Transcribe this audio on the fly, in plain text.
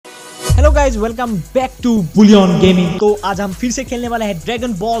Hello guys, welcome back to Boolean gaming. तो आज हम फिर से खेलने वाले हैं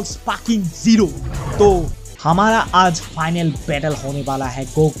ड्रैगन बॉल स्पार्किंग जीरो। तो हमारा आज फाइनल बैटल होने वाला है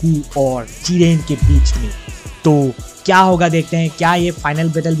गोकू और जिरेन के बीच में। तो क्या होगा देखते हैं, क्या ये फाइनल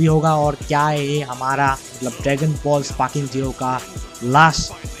बैटल भी होगा और क्या ये हमारा मतलब ड्रैगन बॉल स्पार्किंग जीरो का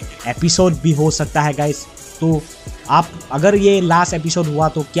लास्ट एपिसोड भी हो सकता है गाइज। तो आप अगर ये लास्ट एपिसोड हुआ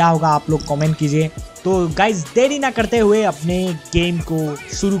तो क्या होगा आप लोग कमेंट कीजिए। तो गाइज देरी ना करते हुए अपने गेम को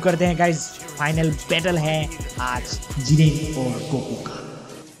शुरू करते हैं गाइज। फाइनल बैटल है आज जिरेन और गोकू का।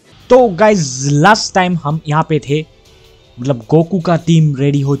 तो गाइज लास्ट टाइम हम यहाँ पे थे, मतलब गोकू का टीम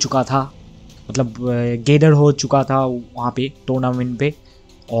रेडी हो चुका था, मतलब गैदर हो चुका था वहाँ पे टूर्नामेंट पे,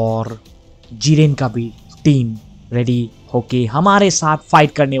 और जिरेन का भी टीम रेडी होके हमारे साथ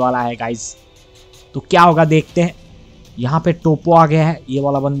फाइट करने वाला है गाइज। तो क्या होगा देखते हैं। यहाँ पे टोपो आ गया है, ये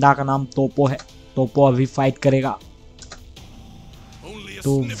वाला बंदा का नाम टोपो है। टोपो अभी फाइट करेगा।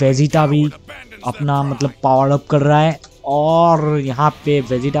 तो वेजिटा भी अपना मतलब पावर अप कर रहा है, और यहाँ पे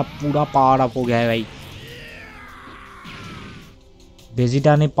वेजिटा पूरा पावर अप हो गया है भाई।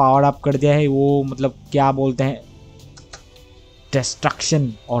 वेजिटा ने पावर अप कर दिया है, वो मतलब क्या बोलते हैं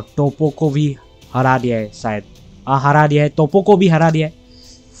डिस्ट्रक्शन, और टोपो को भी हरा दिया है शायद। हरा दिया है, टोपो को भी हरा दिया है।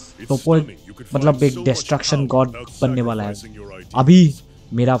 टोपो मतलब एक डिस्ट्रक्शन गॉड बनने वाला है। अभी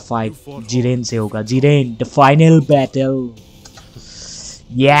मेरा फाइट जिरेन से होगा। Jiren the final battle.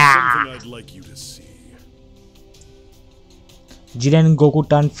 Jiren Goku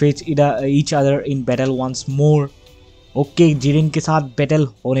turn face each other in battle once more. Okay, Jiren के साथ बैटल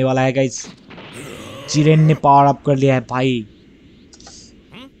होने वाला है गाइस। जिरेन ने पावर अप कर लिया है भाई।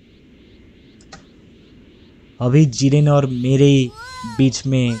 अभी जिरेन और मेरे बीच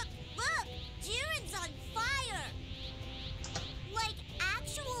में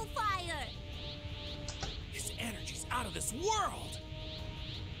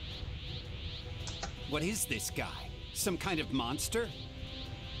What is this guy? Some kind of monster?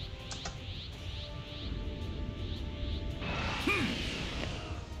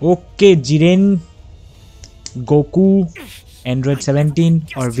 Okay, Jiren, Goku, Android 17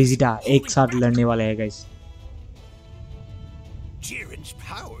 और विजिटा एक साथ लड़ने वाले हैं guys. Jiren's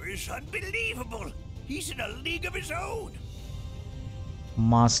power is unbelievable. He's in a league of his own.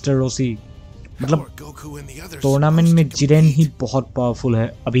 Master Rossi, मतलब टूर्नामेंट में जिरेन ही बहुत पावरफुल है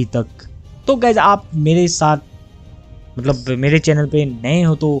अभी तक। तो गाइज आप मेरे साथ मतलब मेरे चैनल पे नए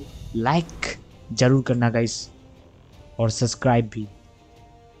हो तो लाइक जरूर करना गाइज, और सब्सक्राइब भी।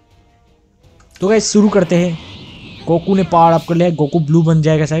 तो गाइज शुरू करते हैं। गोकू ने पावर अप कर लिया है, गोकू ब्लू बन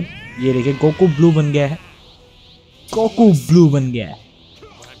जाएगा शायद। ये देखिए गोकू ब्लू बन गया है, गोकू ब्लू बन गया है।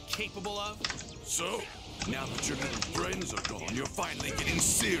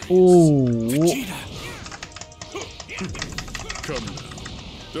 ओह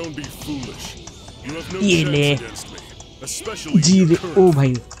Don't be foolish. You have no ये chance ले against me, especially जीरे। ओ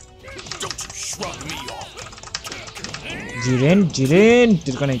भाई Don't you shrug me off. Jiren, Jiren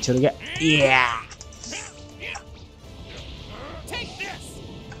तेरे को नहीं छोड़ गया।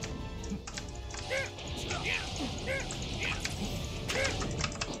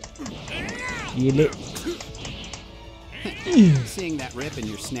 ये ले। Seeing that rip in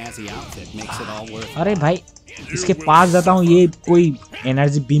your snazzy outfit makes it all worth it. अरे भाई इसके पास जाता हूँ, ये कोई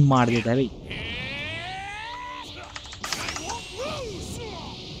एनर्जी बीम मार देता है भाई।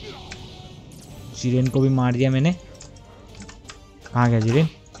 जिरेन को भी मार दिया मैंने। कहाँ गया जिरेन?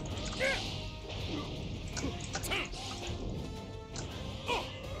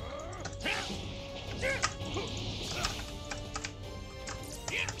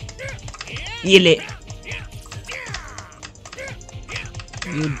 ये ले।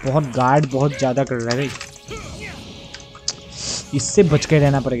 ये बहुत गार्ड बहुत ज्यादा कर रहा है भाई, इससे बच के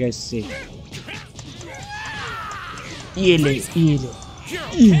रहना पड़ेगा इससे। ये ले, ये ले,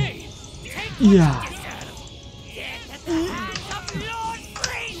 या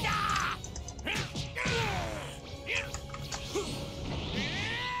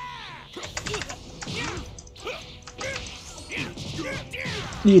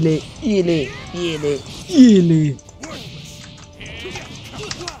ये ले, ये ले, ये ले, ये ले।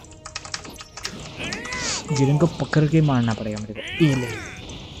 जिरेन को पकड़ के मारना पड़ेगा मेरे को। ये ले।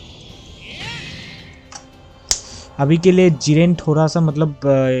 अभी के लिए जिरेन थोड़ा सा मतलब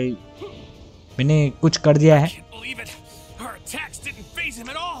मैंने कुछ कर दिया है।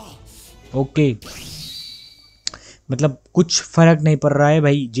 ओके, मतलब कुछ फर्क नहीं पड़ रहा है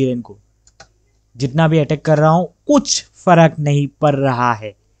भाई जिरेन को। जितना भी अटैक कर रहा हूँ कुछ फर्क नहीं पड़ रहा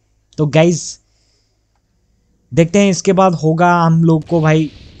है। तो गाइज देखते हैं इसके बाद होगा हम लोग को भाई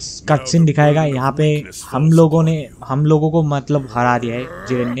कटसीन दिखाएगा। यहाँ पे हम लोगों को मतलब हरा दिया है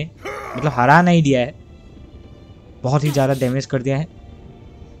जिरेन ने। मतलब हरा नहीं दिया है, बहुत ही ज्यादा डैमेज कर दिया है।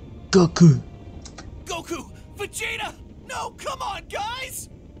 Goku Vegeta! No, come on, guys!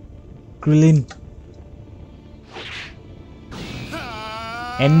 Krillin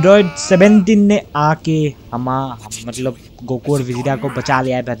Android 17 ने आके मतलब गोकू और वेजिटा को बचा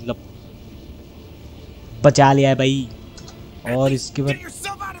लिया है, मतलब बचा लिया है भाई। और इसके बाद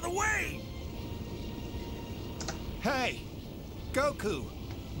Hey, Goku,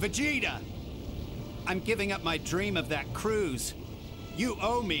 Vegeta, I'm giving up my dream of that cruise. You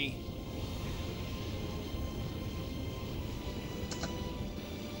owe me.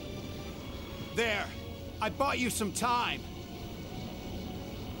 There, I bought you some time.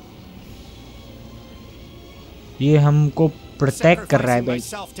 ये हमको प्रोटेक्ट कर रहा है भाई।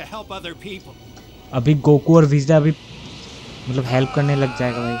 Myself to help other people. अभी गोकू और वेजिटा भी मतलब हेल्प करने लग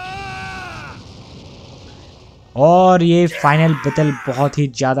जाएगा भाई। और ये फाइनल बैटल बहुत ही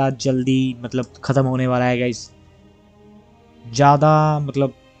ज़्यादा जल्दी मतलब ख़त्म होने वाला है गाइस, ज़्यादा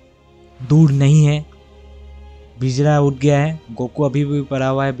मतलब दूर नहीं है। वेजिटा उठ गया है, गोकू अभी भी पड़ा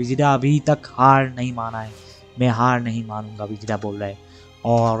हुआ है। वेजिटा अभी तक हार नहीं माना है, मैं हार नहीं मानूंगा वेजिटा बोल रहा है।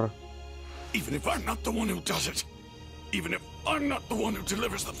 और Even if I'm not the one who does it, even if I'm not the one who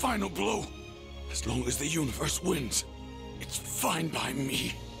delivers the final blow, as long as the universe wins, it's fine by me.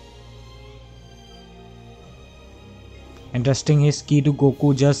 Interesting his key to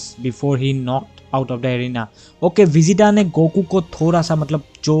Goku just before he knocked out of the arena. Okay, Vegeta ने Goku को थोड़ा सा मतलब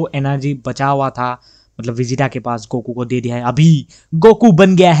जो energy बचा हुआ था मतलब वेजिटा के पास गोकू को दे दिया है। अभी गोकू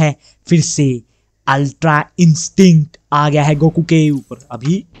बन गया है फिर से, अल्ट्रा इंस्टिंक्ट आ गया है गोकू के ऊपर।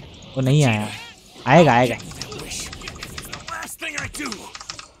 अभी वो नहीं आया, आएगा आएगा।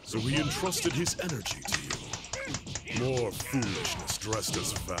 So he entrusted his energy to you. More foolishness dressed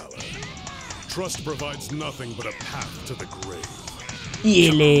as valor. Trust provides nothing but a path to the grave. ये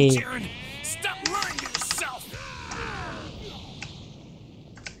ले Jiren, stop lying to yourself!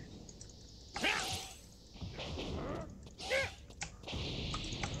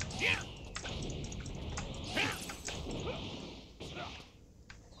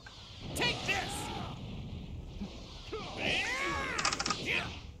 Take this!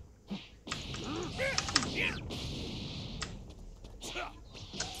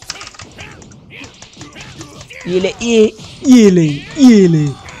 ये ले ये ले ये ले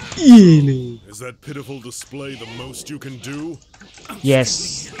ये ले। Is that pitiful display the most you can do? Yes.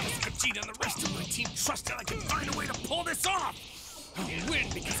 Vegeta and the rest of my team trusted I could find a way to pull this off. I'll win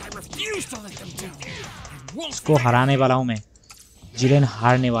because I refuse to let them down. I won't. इसको हराने वाला हूँ मैं, Jiren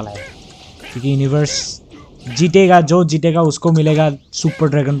हारने वाला है क्योंकि universe जीतेगा। जो जीतेगा उसको मिलेगा सुपर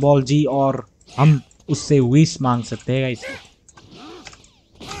ड्रैगन बॉल जी, और हम उससे विश मांग सकते हैं गाइस।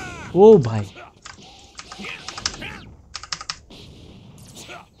 ओ भाई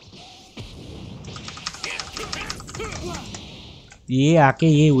ये आके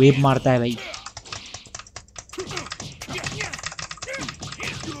ये वेव मारता है भाई।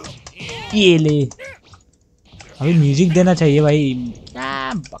 ये ले, अभी म्यूजिक देना चाहिए भाई।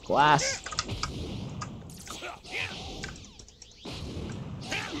 बकवास।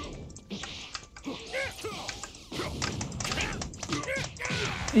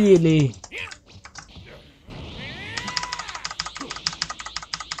 ये ले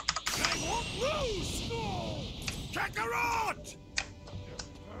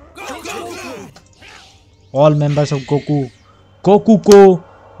ऑल मेंबर्स ऑफ गोकू को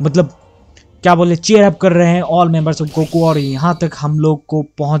मतलब क्या बोले चीयर अप कर रहे हैं ऑल मेंबर्स ऑफ गोकू। और यहाँ तक हम लोग को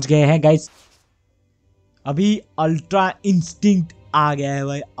पहुंच गए हैं गाइस। अभी अल्ट्रा इंस्टिंक्ट आ गया है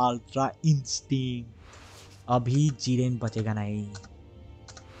भाई, अल्ट्रा इंस्टिंक्ट। अभी जीरेन बचेगा नहीं।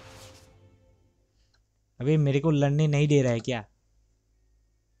 अभी मेरे को लड़ने नहीं दे रहा है क्या?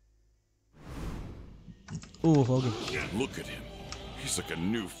 ओह हो गया। Look at him. He's like a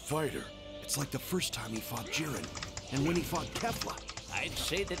new fighter. It's like the first time he fought Jiren, and when he fought Kefla. I'd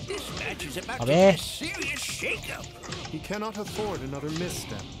say that this match is about to be a serious shakeup. He cannot afford another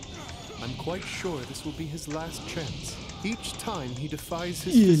misstep. I'm quite sure this will be his last chance. Each time he defies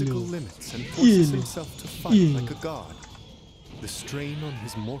his physical limits and forces himself to fight like a god. The strain on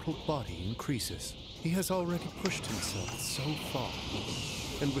his mortal body increases. He has already pushed himself so far.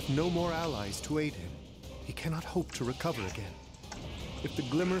 And with no more allies to aid him, he cannot hope to recover again. If the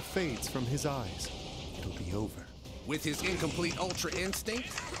glimmer fades from his eyes, it'll be over. With his incomplete Ultra Instinct,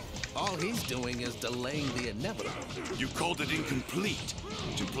 all he's doing is delaying the inevitable. You called it incomplete,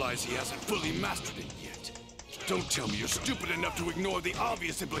 which implies he hasn't fully mastered it yet. Don't tell me you're stupid enough to ignore the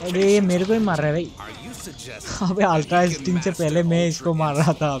obvious implications. अरे मेरे को ही मार रहा है भाई। Are you suggesting? अबे ultra instinct से पहले मैं इसको मार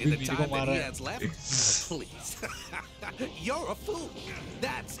रहा था, अभी मेरे को मार रहा है। Please. You're a fool.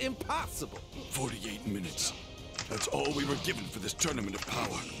 That's impossible. 48 minutes. That's all we were given for this tournament of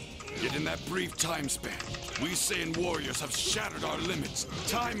power. Yet in that brief time span, we Saiyan warriors have shattered our limits,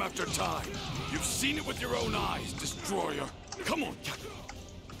 time after time. You've seen it with your own eyes, Destroyer. Come on, Captain.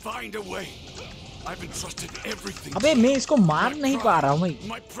 Find a way. I've entrusted everything. अबे मैं इसको मार नहीं पा रहा हूँ भाई.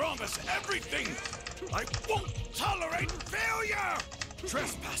 My promise, everything. I won't tolerate failure.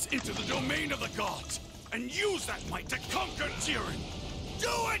 Trespass into the domain of the gods and use that might to conquer Jiren.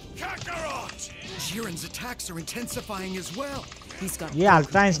 Do it, Kakarot! Jiren's attacks are intensifying as well. He's got. ये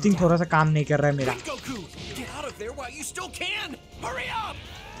ultra instinct थोड़ा सा काम नहीं कर रहा है मेरा. Goku, get out of there while you still can. Hurry up!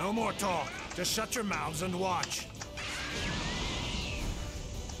 No more talk. Just shut your mouths and watch.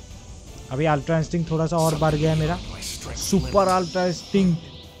 अभी अल्ट्रा इंस्टिंक्ट थोड़ा सा और बढ़ गया है मेरा. Super ultra instinct.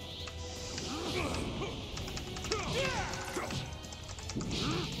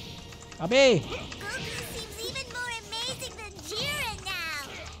 अबे Goku seems even more amazing than Jiren now.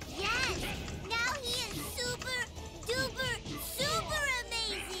 Yes, now he is super, duper, super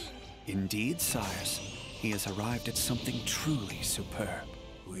amazing. Indeed, sires. He has arrived at something truly superb.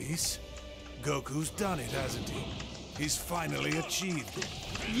 Whis? Goku's done it, hasn't he? He's finally achieved it.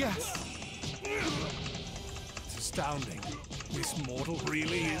 Yes. It's astounding. This mortal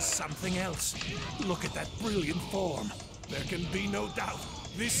really is something else. Look at that brilliant form. There can be no doubt.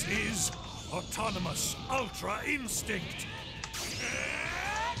 This is autonomous ultra instinct.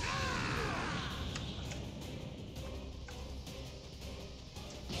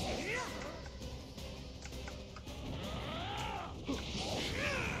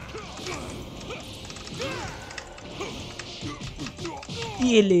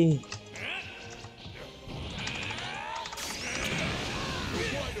 ये ले.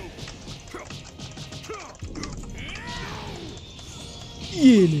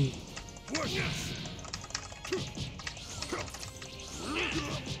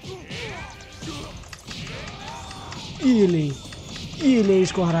 ये ले. ये ले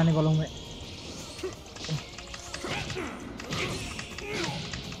इसको हराने वाला हूँ मैं.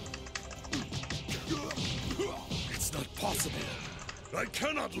 It's not possible. I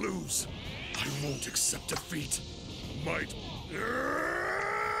cannot lose. I won't accept defeat. Might.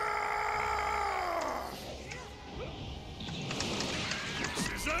 This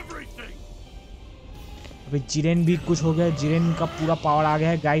is everything. अभी जिरेन भी कुछ हो गया. जिरेन का पूरा पावर आ गया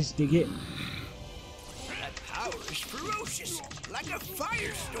है गाइस. देखिए That power is ferocious, like a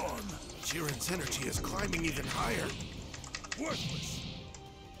firestorm. Jiren's energy is climbing even higher. Worthless.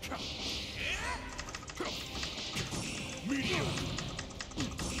 Medium.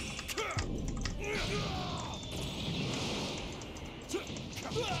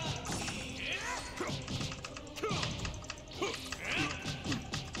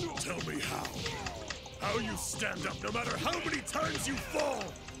 Tell me how. How you stand up no matter how many times you fall.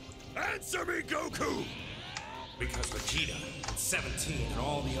 Answer me, Goku! Because Vegeta, and 17, and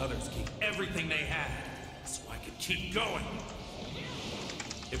all the others gave everything they had, so I could keep going.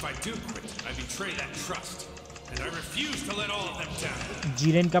 If I do quit, I betray that trust, and I refuse to let all of them down.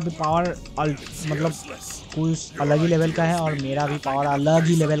 Jiren का भी power मतलब कुछ अलग ही level का है और मेरा भी पावर अलग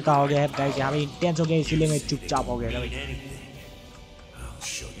ही लेवल का हो गया है गाइस. यहाँ पे इंटेंस हो गया इसीलिए मैं चुपचाप हो गया भाई. I'll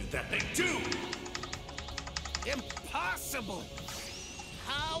show you that they do. Impossible!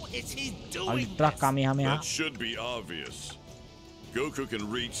 How is he doing ultra this? Kamehameha. That should be obvious. Goku can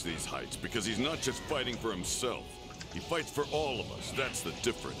reach these heights because he's not just fighting for himself. He fights for all of us. That's the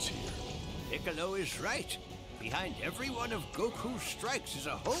difference here. Piccolo is right. Behind every one of Goku's strikes is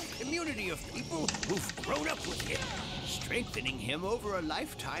a whole community of people who've grown up with him, strengthening him over a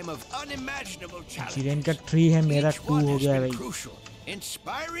lifetime of unimaginable challenges. Jiren का 3 है मेरा Each 2 one हो has गया है been भाई. crucial,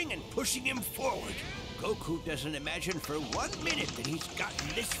 inspiring and pushing him forward. Goku doesn't imagine for 1 minute that he's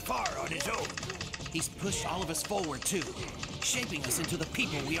gotten this far on his own. He's pushed all of us forward too, shaping us into the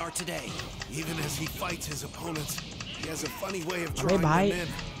people we are today. Even as he fights his opponents, he has a funny way of अबे drawing भाई. them in.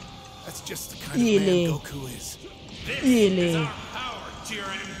 That's just the kind ये of ले. man Goku is. This ये ले. is our power,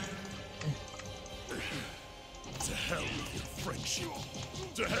 Jiren. To hell with your friendship.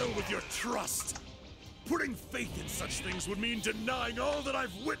 To hell with your trust. Putting faith in such things would mean denying all that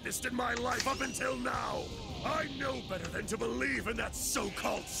I've witnessed in my life up until now. I know better than to believe in that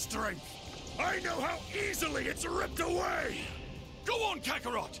so-called strength. I know how easily it's ripped away. Go on,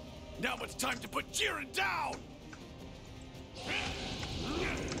 Kakarot! Now it's time to put Jiren down!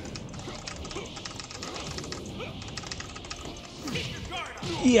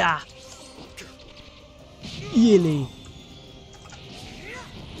 या ये ले.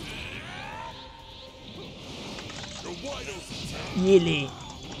 ये ले.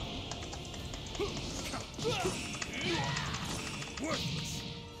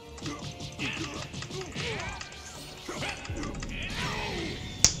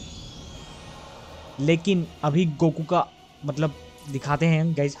 लेकिन अभी Goku का मतलब दिखाते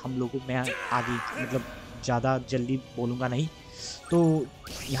हैं गाइज हम लोगों को। मैं आगे मतलब ज़्यादा जल्दी बोलूँगा नहीं। तो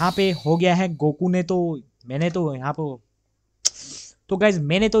यहाँ पे हो गया है गोकू ने, तो मैंने तो यहाँ पे तो गाइज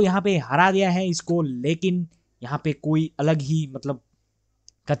मैंने तो यहाँ पे हरा दिया है इसको। लेकिन यहाँ पे कोई अलग ही मतलब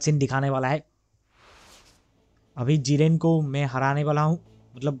कटसीन दिखाने वाला है। अभी जीरेन को मैं हराने वाला हूँ।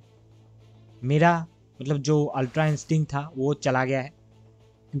 मतलब मेरा मतलब जो अल्ट्रा इंस्टिंक्ट था वो चला गया है,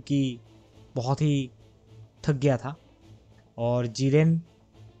 क्योंकि बहुत ही थक गया था और जीरेन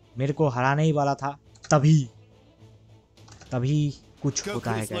मेरे को हराने ही वाला था। तभी कुछ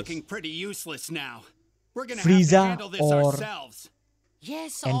होता है गाइस। फ्रीजा और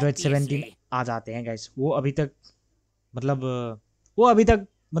एंड्रॉइड 17 आ जाते हैं गाइस। वो अभी तक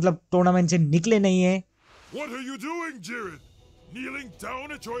मतलब टूर्नामेंट से निकले नहीं है। What are you doing, Jiren? Kneeling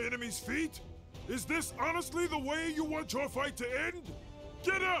down at your enemy's feet? Is this honestly the way you want your fight to end?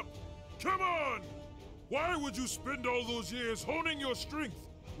 Get up! Come on! Why would you spend all those years honing your strength,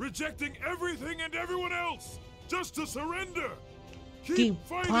 rejecting everything and everyone else, just to surrender? Keep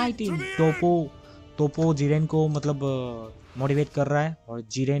fighting to the end! तोपो जीरेन को मतलब motivate कर रहा है और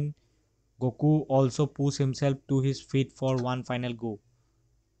जीरेन Goku also push himself to his feet for one final go।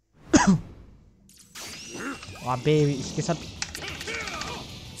 अबे इसके साथ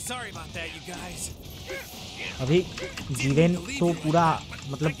अभी जीरेन तो पूरा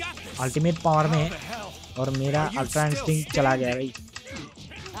मतलब अल्टीमेट पावर में है और मेरा अल्ट्रा इंस्टिंक्ट चला गया भाई।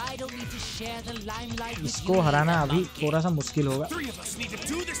 इसको हराना अभी थोड़ा सा मुश्किल होगा।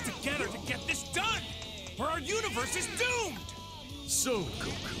 So,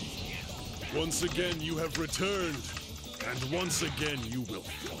 Goku, once again you have returned, and once again you will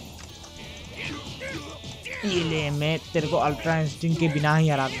fall. ये ले, मैं तेरे को अल्ट्रा इंस्टिंक्ट के बिना ही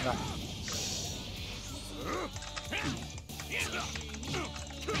हरा दूंगा।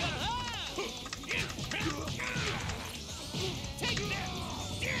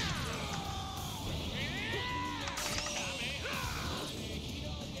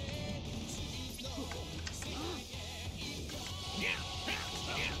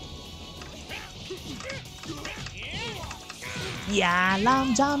 या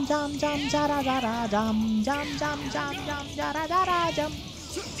लाम जाम जाम जाम जारा जारा जाम जाम जाम जाम जाम जारा जारा जाम।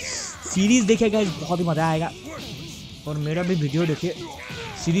 सीरीज देखिए गाइस, बहुत ही मजा आएगा। और मेरा भी वीडियो देखिए,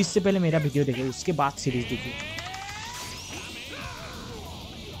 सीरीज से पहले मेरा वीडियो देखिए, उसके बाद सीरीज देखिए।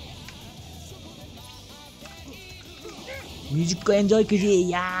 म्यूजिक को एंजॉय कीजिए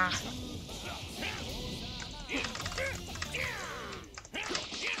या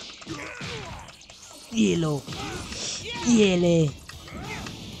ये लो, ये ले।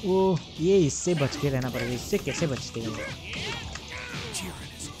 ओह, ये इससे बच के रहना पड़ेगा। इससे कैसे बचते हैं? Jiren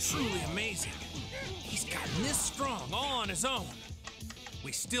is truly amazing. He's gotten this strong all on his own.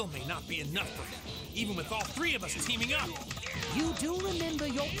 We still may not be enough for him, even with all three of us teaming up. You do remember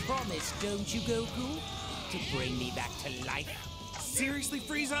your promise, don't you, Goku? To bring me back to life. Seriously,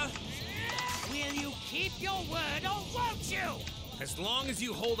 Frieza? Will you keep your word or won't you? As long as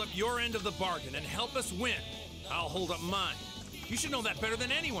you hold up your end of the bargain and help us win, I'll hold up mine. You should know that better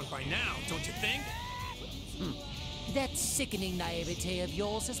than anyone by now, don't you think? That sickening naivete of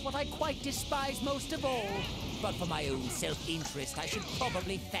yours is what I quite despise most of all. But for my own self-interest, I should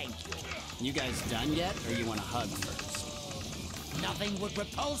probably thank you. You guys done yet, or you want a hug first? Nothing would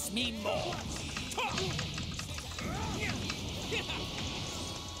repulse me more.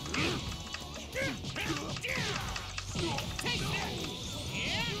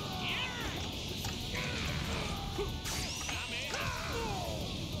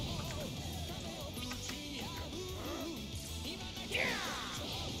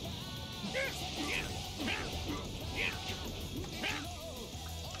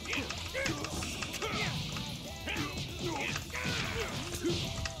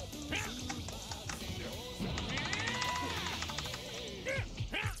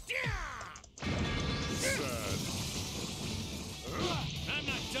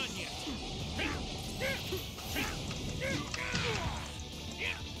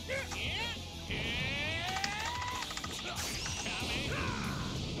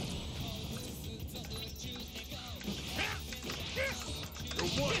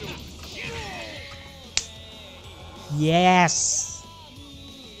 Yes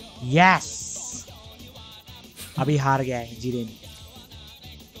yes, अभी हार गया है जीरेन।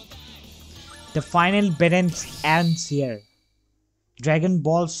 The final balance ends here. Dragon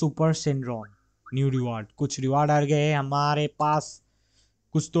ball super syndrome new reward. कुछ reward आ गए हैं हमारे पास,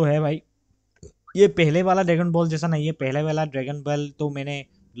 कुछ तो है भाई। ये पहले वाला ड्रैगन बॉल जैसा नहीं है। पहले वाला ड्रैगन बॉल तो मैंने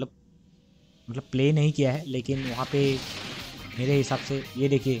मतलब प्ले नहीं किया है, लेकिन वहाँ पे मेरे हिसाब से ये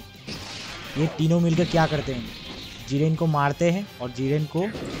देखिए, ये तीनों मिलकर क्या करते हैं, जीरेन को मारते हैं और जीरेन को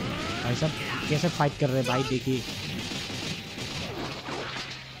भाई साहब कैसे फाइट कर रहे हैं भाई। देखिए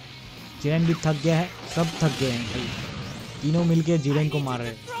जीरेन भी थक गया है, सब थक गए हैं भाई, तीनों मिलके जीरेन को मार रहे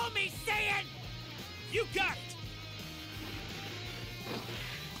हैं।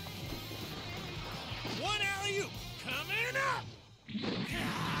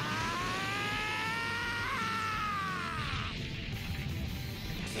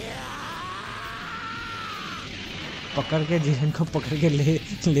 पकड़ के जीरेन को पकड़ के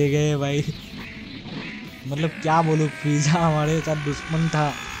ले गए भाई। मतलब क्या बोलूं, फ्रीजा हमारे साथ दुश्मन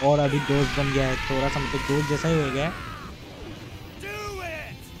था और अभी दोस्त बन गया है, थोड़ा सा मतलब दोस्त जैसा ही हो गया है।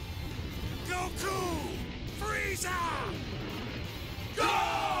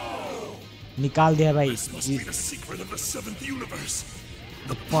 निकाल दिया भाई।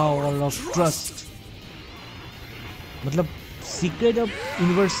 The power of trust, मतलब सीक्रेट ऑफ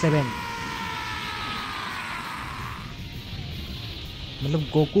यूनिवर्स 7। मतलब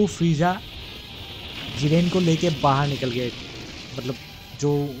गोकू फ्रीजा जिरेन को लेके बाहर निकल गए, मतलब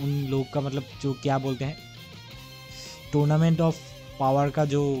जो उन लोग का मतलब जो क्या बोलते हैं टूर्नामेंट ऑफ पावर का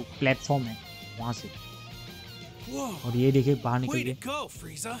जो प्लेटफॉर्म है वहां से। और ये देखिए बाहर निकल गए।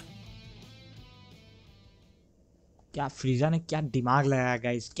 क्या फ्रीजा ने क्या दिमाग लगाया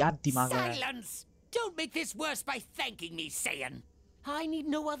गाइस, क्या दिमाग लगाया। Don't make this worse by thanking me, Saiyan. I need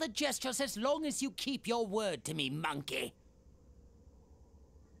no other gestures as long as you keep your word to me, monkey.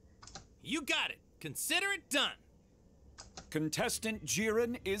 You got it. Consider it done. Contestant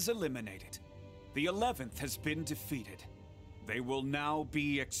Jiren is eliminated. The 11th has been defeated. They will now be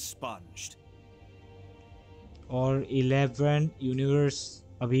expunged. और 11 universe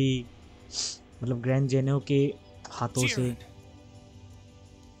अभी मतलब grand जेनो के हाथों से।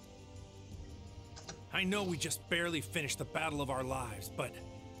 I know we just barely finished the battle of our lives, but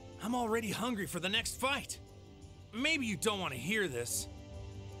I'm already hungry for the next fight. Maybe you don't want to hear this,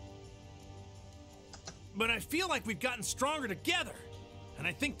 but I feel like we've gotten stronger together, and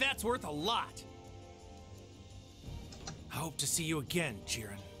I think that's worth a lot. I hope to see you again,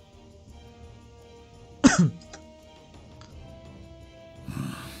 Jiren.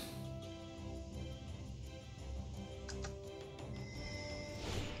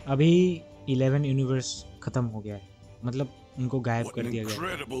 अभी 11 universe खत्म हो गया है, मतलब उनको गायब कर दिया गया।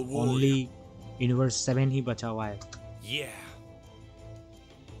 ओनली यूनिवर्स 7 ही बचा हुआ है।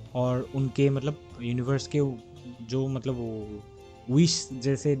 और उनके मतलब यूनिवर्स के जो मतलब वो विश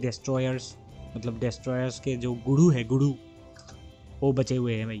जैसे डिस्ट्रॉयर्स, मतलब डिस्ट्रॉयर्स के जो गुरु है, गुरु वो बचे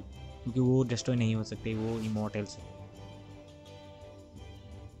हुए हैं भाई, क्योंकि वो डिस्ट्रॉय नहीं हो सकते, वो इमॉर्टल्स है।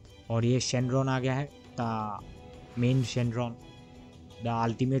 और ये शेनरॉन आ गया है, the main Shenron, the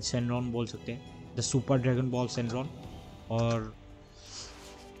ultimate Shenron बोल सकते हैं, the super dragon ball Shenron. और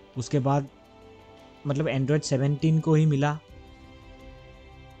उसके बाद मतलब एंड्रॉयड 17 को ही मिला,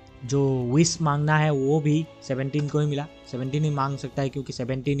 जो विश मांगना है वो भी 17 को ही मिला। 17 ही मांग सकता है क्योंकि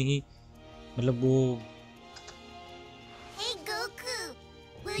 17 ही मतलब वो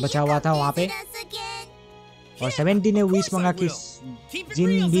बचा हुआ था वहाँ पे। और 17 ने विश मांगा कि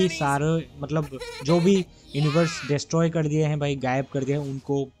जिन भी सारे मतलब जो भी यूनिवर्स डिस्ट्रॉय कर दिए हैं भाई, गायब कर दिए हैं,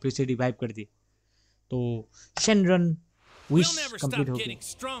 उनको फिर से रिवाइव कर दिए। तो शेनरन विश कंप्लीट हो गई।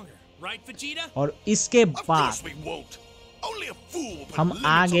 और इसके बाद हम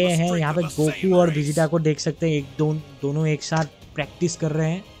आ गए हैं यहाँ पे गोकू और वेजिटा को देख सकते हैं, दोनों एक साथ प्रैक्टिस कर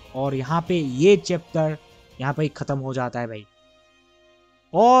रहे हैं। और यहाँ पे ये चैप्टर यहाँ पे ख़त्म हो जाता है भाई।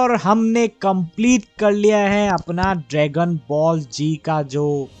 और हमने कंप्लीट कर लिया है अपना ड्रैगन बॉल जी का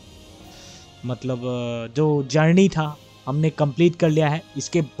जो मतलब जो जर्नी था, हमने कंप्लीट कर लिया है।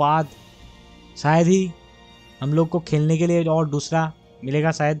 इसके बाद शायद ही हम लोग को खेलने के लिए और दूसरा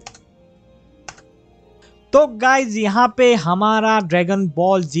मिलेगा शायद। तो गाइज यहाँ पे हमारा ड्रैगन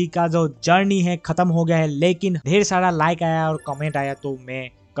बॉल जी का जो जर्नी है खत्म हो गया है, लेकिन ढेर सारा लाइक आया और कमेंट आया तो मैं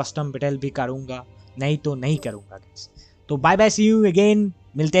कस्टम बैटल भी करूँगा, नहीं तो नहीं करूँगा। तो bye bye, C you again,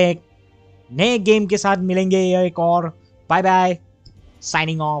 मिलते हैं नए गेम के साथ, मिलेंगे एक और। Bye bye,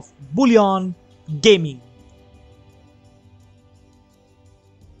 signing off Boolean gaming.